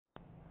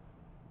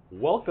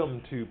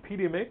Welcome to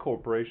PdMA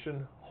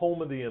Corporation,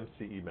 home of the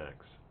MCEMax.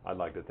 I'd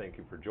like to thank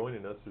you for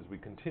joining us as we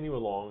continue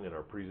along in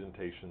our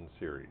presentation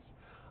series.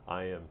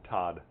 I am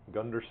Todd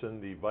Gunderson,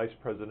 the Vice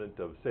President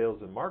of Sales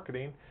and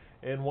Marketing,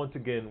 and once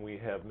again we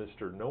have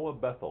Mr. Noah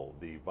Bethel,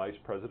 the Vice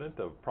President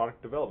of Product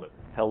Development.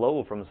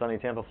 Hello from sunny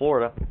Tampa,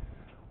 Florida.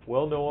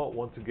 Well, Noah,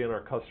 once again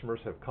our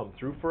customers have come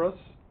through for us.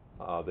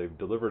 They've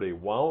delivered a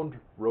Wound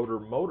Rotor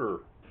Motor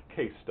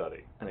case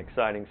study. An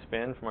exciting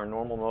spin from our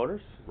normal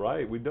motors.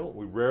 Right, we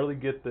rarely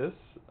get this.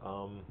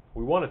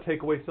 We want to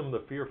take away some of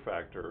the fear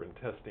factor in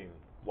testing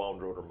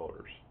wound rotor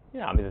motors.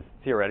 Yeah, I mean,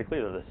 theoretically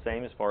they're the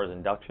same as far as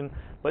induction,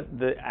 but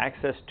the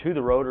access to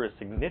the rotor is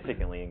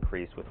significantly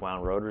increased with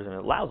wound rotors, and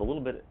it allows a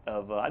little bit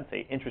of, I'd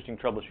say, interesting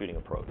troubleshooting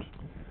approach.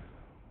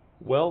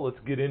 Well, let's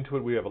get into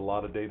it. We have a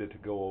lot of data to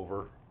go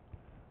over.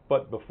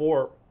 But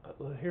before,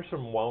 here's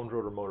some wound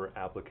rotor motor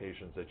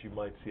applications that you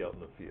might see out in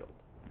the field.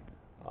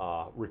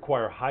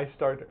 Require high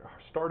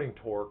starting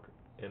torque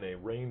and a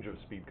range of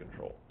speed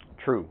control.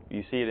 True.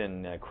 You see it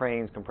in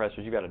cranes,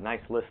 compressors. You got a nice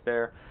lift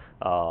there.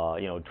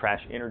 Trash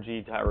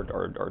energy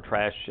or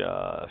trash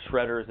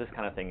shredders, this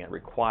kind of thing that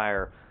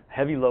require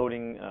heavy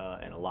loading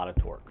and a lot of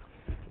torque.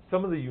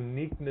 Some of the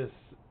uniqueness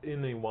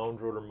in a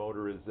wound rotor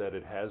motor is that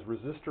it has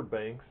resistor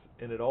banks,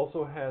 and it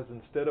also has,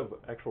 instead of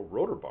actual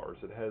rotor bars,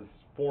 it has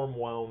form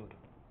wound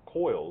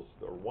coils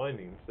or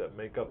windings that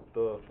make up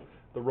the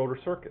rotor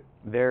circuit.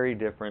 Very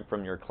different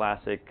from your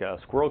classic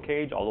squirrel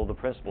cage, although the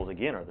principles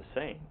again are the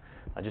same.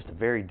 Just a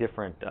very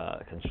different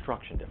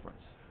construction difference.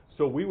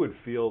 So we would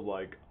feel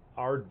like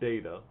our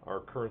data, our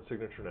current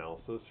signature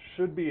analysis,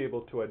 should be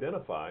able to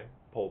identify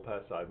pole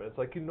pass sidebends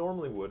like you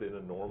normally would in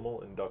a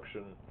normal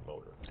induction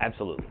motor.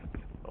 Absolutely.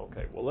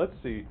 Okay, well let's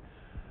see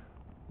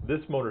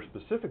this motor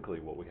specifically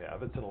what we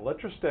have. It's an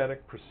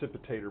electrostatic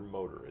precipitator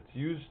motor. It's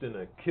used in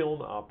a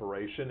kiln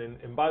operation,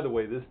 and by the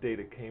way, this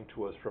data came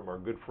to us from our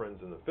good friends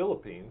in the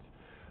Philippines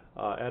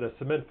at a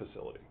cement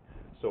facility.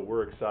 So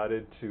we're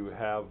excited to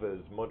have as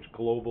much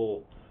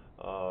global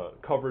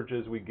coverage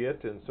as we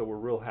get, and so we're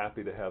real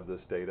happy to have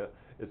this data.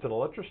 It's an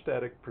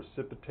electrostatic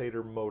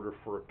precipitator motor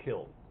for a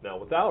kiln. Now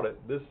without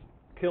it, this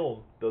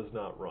kiln does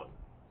not run,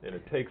 and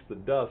it takes the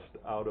dust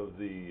out of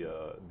the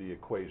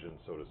equation,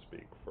 so to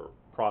speak, for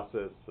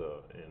process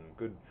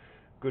and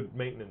good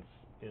maintenance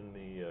in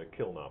the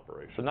kiln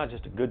operation. So not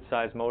just a good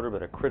size motor,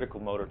 but a critical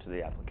motor to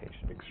the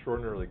application.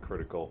 Extraordinarily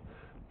critical.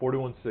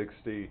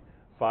 4160,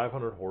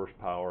 500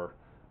 horsepower,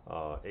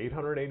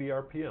 880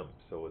 RPM,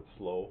 so it's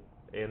slow.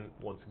 And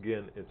once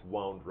again, it's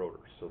wound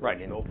rotors, so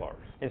there's no bars.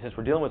 And since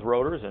we're dealing with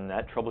rotors and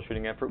that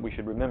troubleshooting effort, we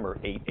should remember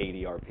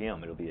 880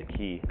 RPM. It'll be a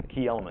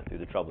key element through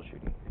the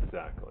troubleshooting.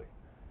 Exactly.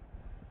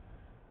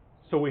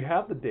 So we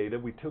have the data.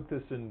 We took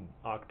this in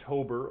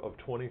October of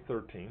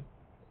 2013,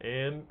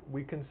 and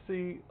we can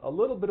see a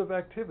little bit of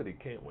activity,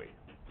 can't we?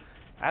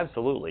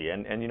 Absolutely,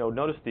 and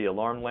notice the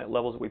alarm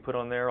levels that we put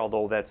on there.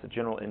 Although that's a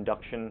general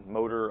induction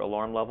motor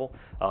alarm level,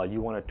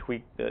 you want to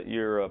tweak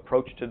your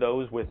approach to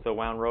those with the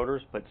wound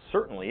rotors, but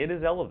certainly it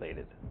is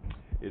elevated.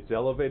 It's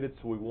elevated,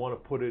 so we want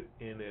to put it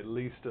in at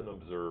least an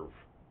observe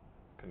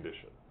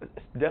condition.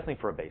 Definitely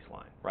for a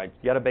baseline, right?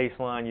 You got a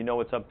baseline, you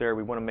know it's up there.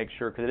 We want to make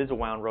sure, because it is a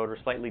wound rotor,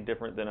 slightly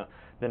different than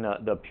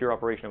the pure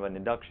operation of an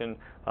induction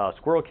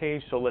squirrel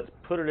cage. So let's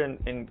put it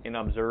in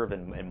observe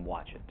and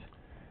watch it.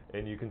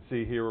 And you can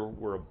see here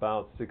we're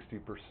about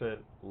 60%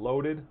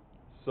 loaded.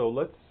 So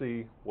let's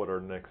see what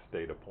our next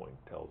data point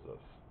tells us.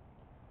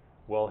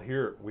 Well,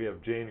 here we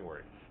have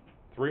January,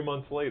 3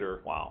 months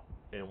later. Wow.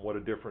 And what a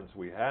difference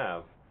we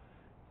have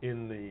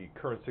in the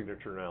current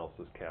signature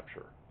analysis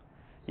capture.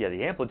 Yeah,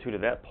 the amplitude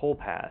of that pole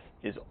pass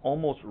is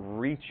almost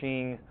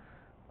reaching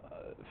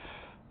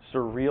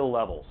surreal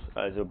levels,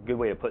 is a good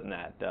way of putting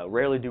that.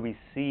 Rarely do we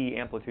see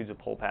amplitudes of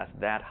pole pass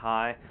that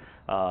high.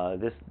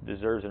 This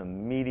deserves an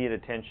immediate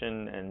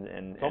attention.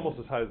 And it's almost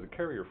as high as the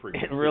carrier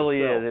frequency. It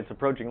really itself. is. It's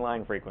approaching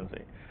line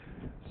frequency.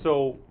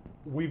 So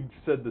we've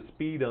said the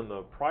speed on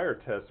the prior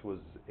test was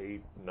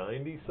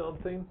 890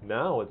 something.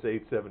 Now it's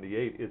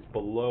 878. It's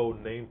below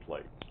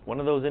nameplate.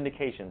 One of those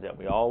indications that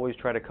we always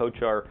try to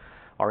coach our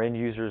end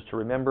users to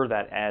remember,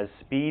 that as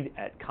speed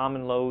at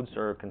common loads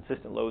or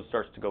consistent loads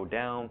starts to go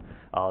down,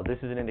 this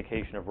is an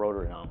indication of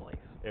rotor anomalies.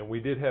 And we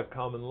did have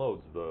common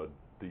loads.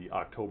 The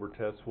October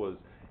test was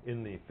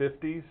in the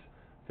 50s,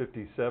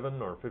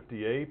 57 or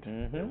 58,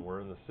 and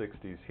we're in the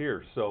 60s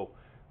here. So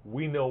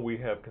we know we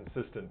have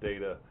consistent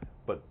data,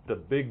 but the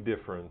big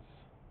difference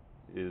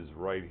is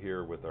right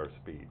here with our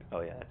speed.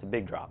 Oh yeah, it's a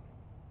big drop.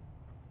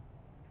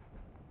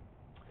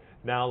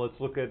 Now let's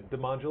look at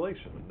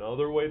demodulation,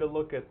 another way to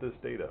look at this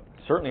data.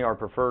 Certainly our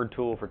preferred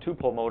tool for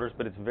two-pole motors,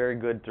 but it's very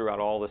good throughout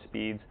all the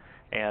speeds.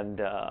 And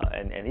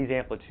these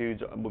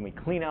amplitudes, when we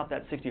clean out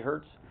that 60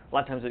 hertz, a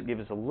lot of times it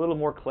gives us a little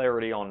more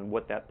clarity on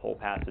what that pole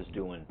pass is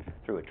doing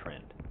through a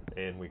trend.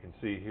 And we can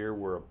see here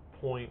we're a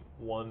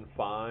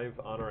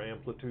 0.15 on our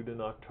amplitude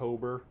in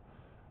October.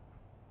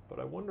 But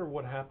I wonder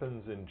what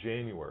happens in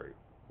January.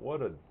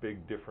 What a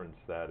big difference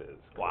that is,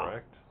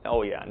 correct? Wow.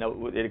 Oh yeah.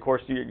 No, of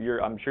course,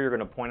 I'm sure you're going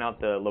to point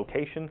out the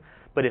location,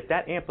 But if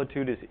that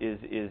amplitude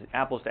is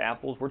apples to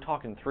apples, we're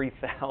talking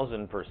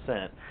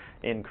 3,000%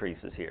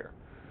 increases here.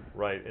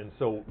 Right, and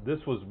so this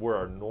was where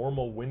our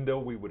normal window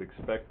we would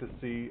expect to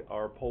see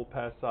our pole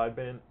pass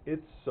sideband.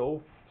 It's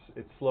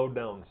slowed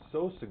down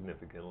so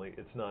significantly,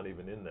 it's not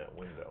even in that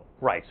window.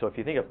 Right, so if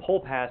you think of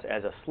pole pass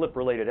as a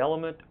slip-related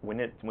element,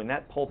 when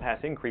that pole pass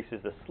increases,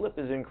 the slip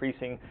is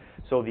increasing,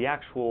 so the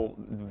actual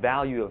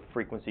value of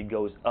frequency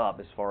goes up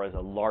as far as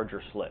a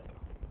larger slip.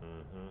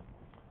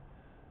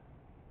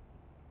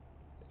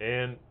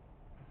 And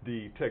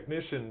the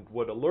technician,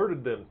 what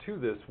alerted them to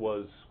this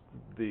was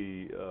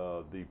the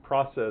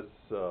process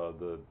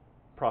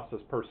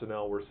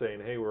personnel were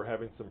saying, hey, we're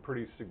having some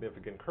pretty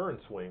significant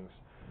current swings.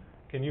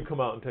 Can you come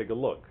out and take a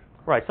look?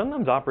 Right.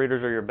 Sometimes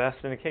operators are your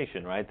best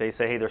indication, right? They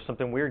say, hey, there's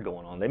something weird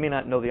going on. They may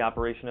not know the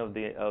operation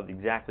of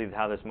exactly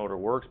how this motor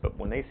works, but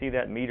when they see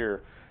that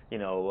meter,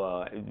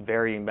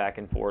 varying back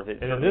and forth,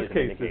 it and in this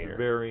case, it's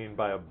varying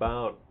by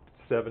about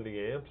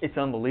 70 amps. It's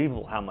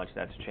unbelievable how much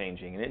that's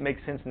changing, and it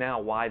makes sense now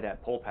why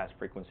that pole pass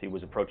frequency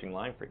was approaching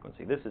line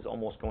frequency. This is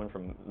almost going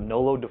from no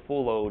load to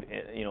full load,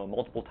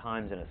 multiple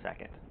times in a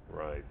second.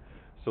 Right.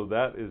 So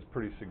that is a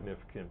pretty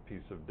significant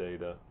piece of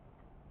data.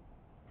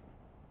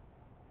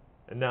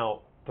 And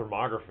now,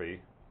 thermography.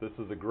 This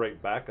is a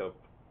great backup.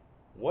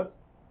 What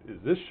is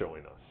this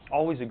showing us?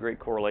 Always a great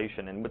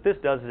correlation, and what this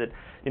does is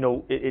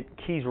it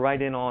keys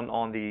right in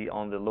on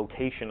the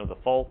location of the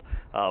fault.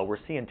 We're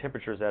seeing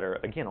temperatures that are,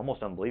 again,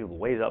 almost unbelievable,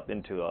 way up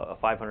into a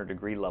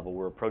 500-degree level.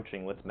 We're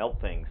approaching let's melt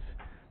things.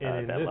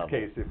 And in this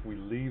case, if we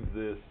leave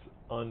this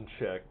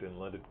unchecked and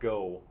let it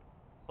go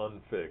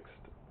unfixed,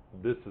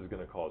 this is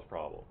going to cause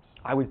problems.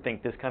 I would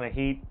think this kind of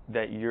heat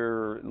that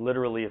you're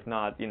literally, if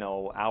not,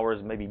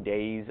 hours, maybe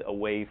days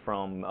away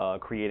from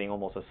creating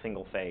almost a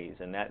single phase,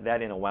 and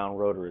that in a wound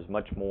rotor is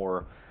much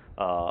more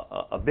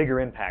a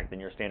bigger impact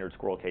than your standard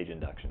squirrel cage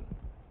induction.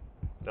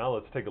 Now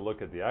let's take a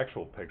look at the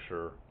actual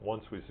picture.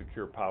 Once we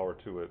secure power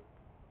to it,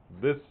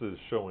 this is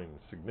showing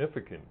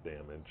significant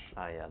damage.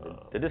 Yeah,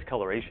 the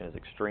discoloration is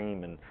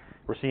extreme, and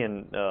we're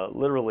seeing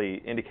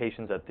literally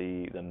indications that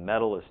the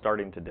metal is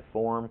starting to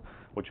deform,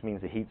 which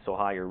means the heat's so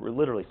high you're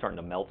literally starting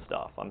to melt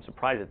stuff. I'm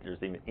surprised that there's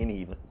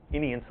even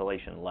any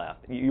insulation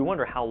left. You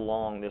wonder how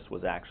long this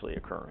was actually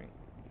occurring.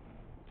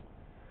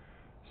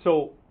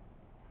 So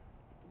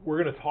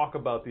we're going to talk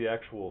about the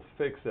actual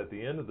fix at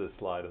the end of this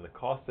slide and the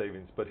cost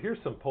savings, but here's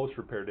some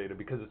post-repair data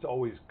because it's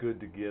always good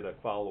to get a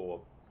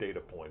follow-up data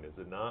point, is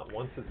it not?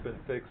 Once it's been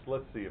fixed,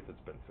 let's see if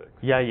it's been fixed.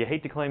 Yeah, you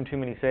hate to claim too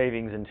many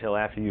savings until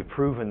after you've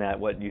proven that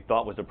what you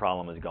thought was the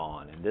problem is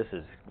gone, and this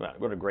is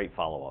what a great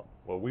follow-up.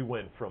 Well, we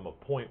went from a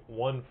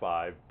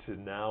 0.15 to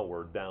now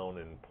we're down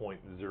in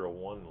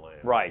 0.01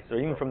 land. Right, so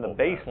even from the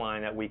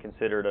baseline that we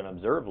considered an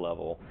observed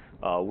level,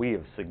 we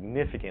have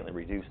significantly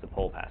reduced the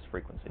pole pass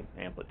frequency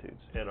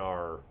amplitudes. And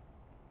our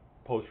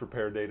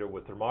post-repair data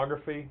with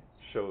thermography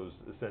shows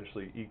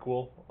essentially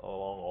equal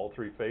along all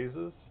three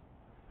phases.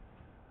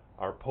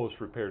 Our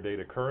post-repair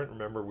data current,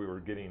 remember we were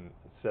getting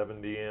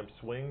 70 amp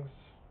swings.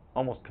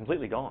 Almost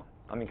completely gone.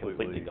 I mean,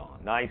 completely gone.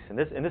 Nice, and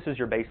this is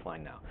your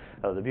baseline now.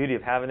 The beauty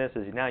of having this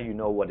is now you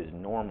know what is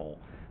normal,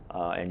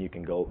 and you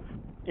can go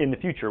in the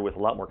future with a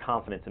lot more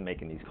confidence in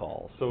making these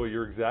calls. So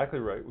you're exactly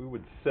right. We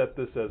would set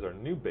this as our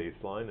new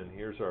baseline, and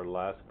here's our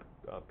last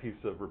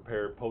piece of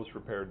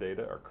post-repair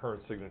data, our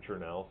current signature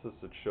analysis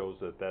that shows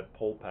that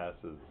pole pass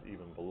is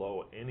even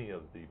below any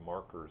of the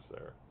markers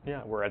there.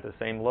 Yeah, we're at the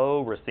same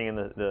low. We're seeing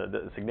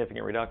the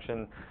significant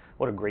reduction.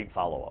 What a great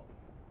follow-up.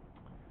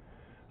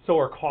 So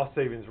our cost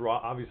savings,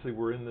 obviously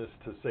we're in this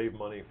to save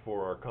money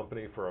for our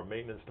company, for our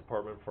maintenance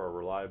department, for our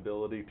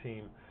reliability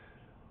team.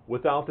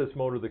 Without this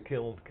motor, the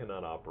kiln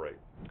cannot operate.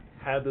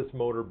 Had this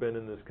motor been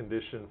in this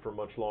condition for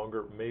much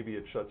longer, maybe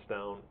it shuts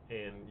down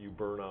and you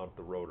burn out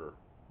the rotor.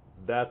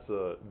 That's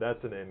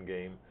an end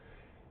game.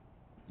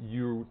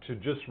 To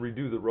just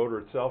redo the rotor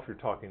itself, you're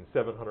talking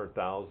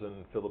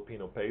 700,000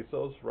 Filipino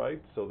pesos,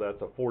 right? So that's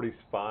a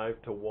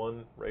 45 to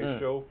 1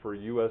 ratio for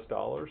US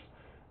dollars.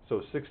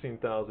 So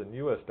 16,000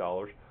 US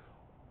dollars.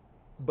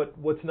 But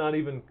what's not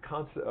even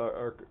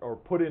or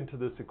put into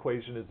this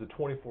equation is the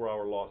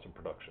 24-hour loss of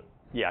production.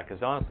 Yeah,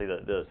 because honestly,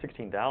 the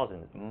 16,000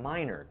 is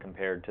minor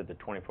compared to the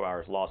 24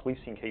 hours lost. We've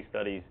seen case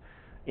studies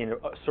in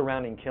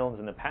surrounding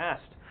kilns in the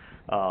past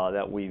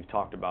that we've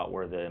talked about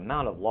where the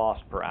amount of loss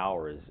per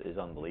hour is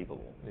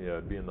unbelievable. Yeah,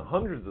 it'd be in the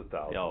hundreds of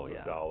thousands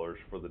of dollars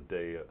for the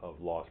day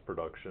of lost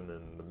production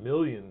and the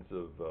millions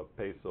of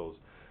pesos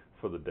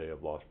for the day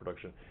of lost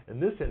production. And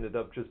this ended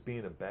up just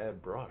being a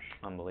bad brush.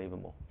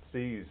 Unbelievable.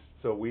 Seized.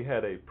 So we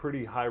had a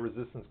pretty high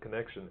resistance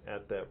connection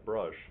at that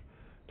brush.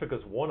 Took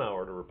us 1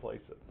 hour to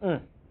replace it.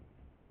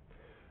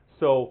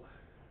 So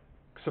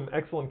some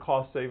excellent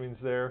cost savings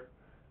there.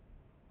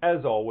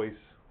 As always,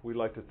 we'd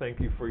like to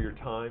thank you for your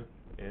time,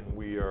 and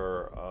we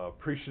are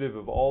appreciative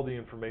of all the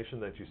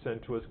information that you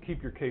send to us.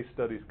 Keep your case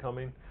studies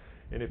coming.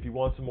 And if you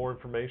want some more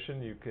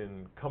information, you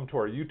can come to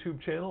our YouTube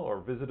channel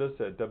or visit us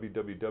at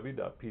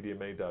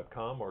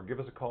www.pdma.com or give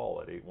us a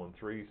call at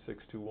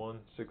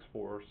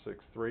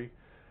 813-621-6463.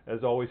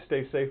 As always,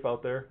 stay safe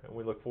out there, and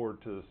we look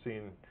forward to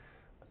seeing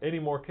Any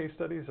more case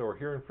studies or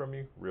hearing from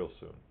you real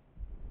soon.